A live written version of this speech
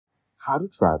How to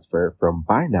transfer from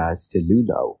Binance to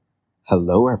Luno.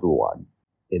 Hello everyone.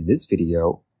 In this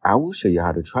video, I will show you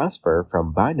how to transfer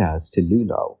from Binance to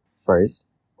Luno. First,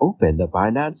 open the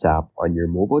Binance app on your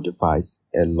mobile device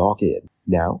and log in.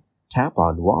 Now, tap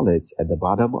on Wallets at the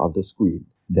bottom of the screen.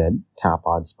 Then, tap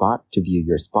on Spot to view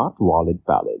your Spot wallet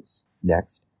balance.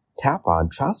 Next, tap on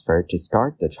Transfer to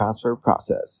start the transfer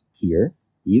process. Here,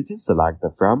 you can select the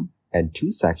From and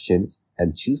To sections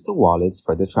and choose the wallets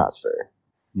for the transfer.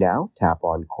 Now, tap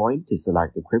on Coin to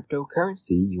select the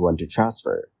cryptocurrency you want to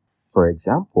transfer. For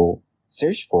example,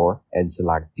 search for and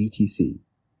select BTC.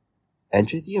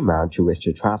 Enter the amount you wish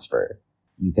to transfer.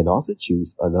 You can also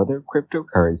choose another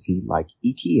cryptocurrency like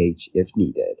ETH if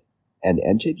needed, and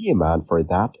enter the amount for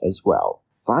that as well.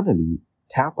 Finally,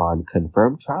 tap on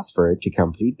Confirm Transfer to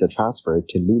complete the transfer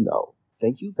to Luno.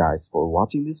 Thank you guys for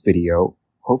watching this video.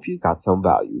 Hope you got some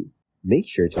value. Make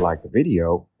sure to like the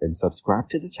video and subscribe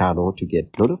to the channel to get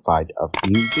notified of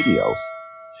new videos.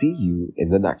 See you in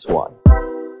the next one.